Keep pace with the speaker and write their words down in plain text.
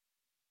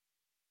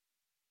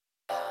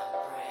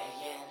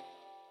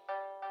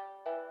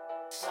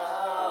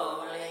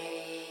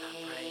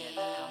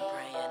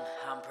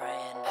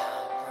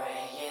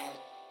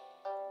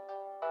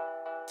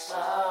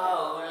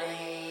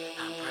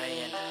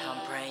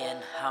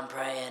I'm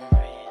praying,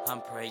 I'm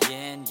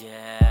praying,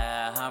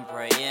 yeah, I'm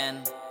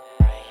praying,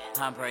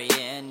 I'm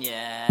praying,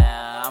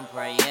 yeah, I'm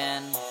praying,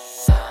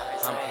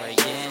 I'm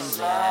praying,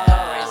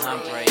 yeah, I'm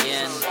praying,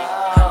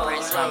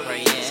 I'm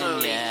praying,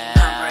 yeah,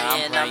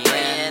 I'm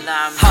praying,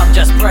 I'm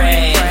just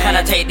praying, and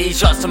I take these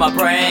shots to my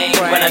brain.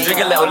 When I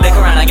drink a little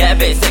liquor and I get a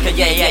bit sicker,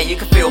 yeah, you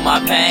can feel my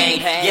pain.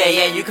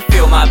 Yeah, you can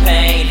feel my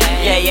pain.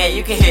 Yeah,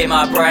 you can hear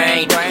my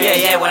brain.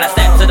 Yeah, when I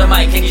step to the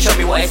mic, can you show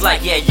me what it's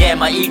like? Yeah,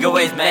 my ego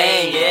is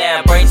main.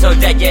 Yeah, brain so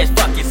dead, yeah, it's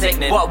fucking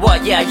sickening.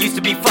 What, yeah, I used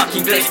to be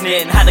fucking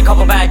glistening. Had a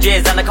couple bad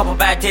years and a couple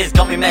bad tears.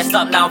 Got me messed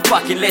up, now I'm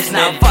fucking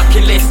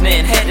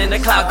listening. Head in the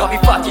cloud, got me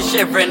fucking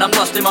shivering. I'm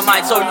lost in my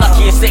mind, so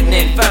lucky it's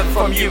sickening. Further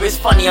from you, it's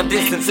funny, I'm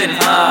distancing.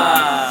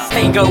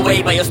 Pain go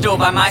away, but you're still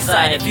by my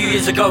side. A few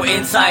years ago,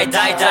 inside,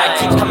 died.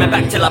 Keeps coming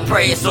back till I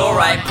pray it's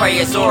alright. Pray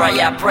it's alright,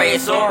 yeah, pray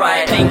it's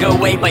alright. Pain go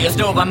away, but you're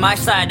still by my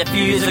side. A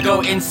few years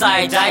ago,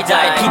 inside,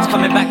 died. Keeps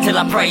coming back till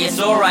I pray it's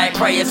alright.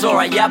 Pray it's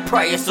alright, yeah,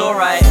 pray it's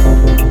alright.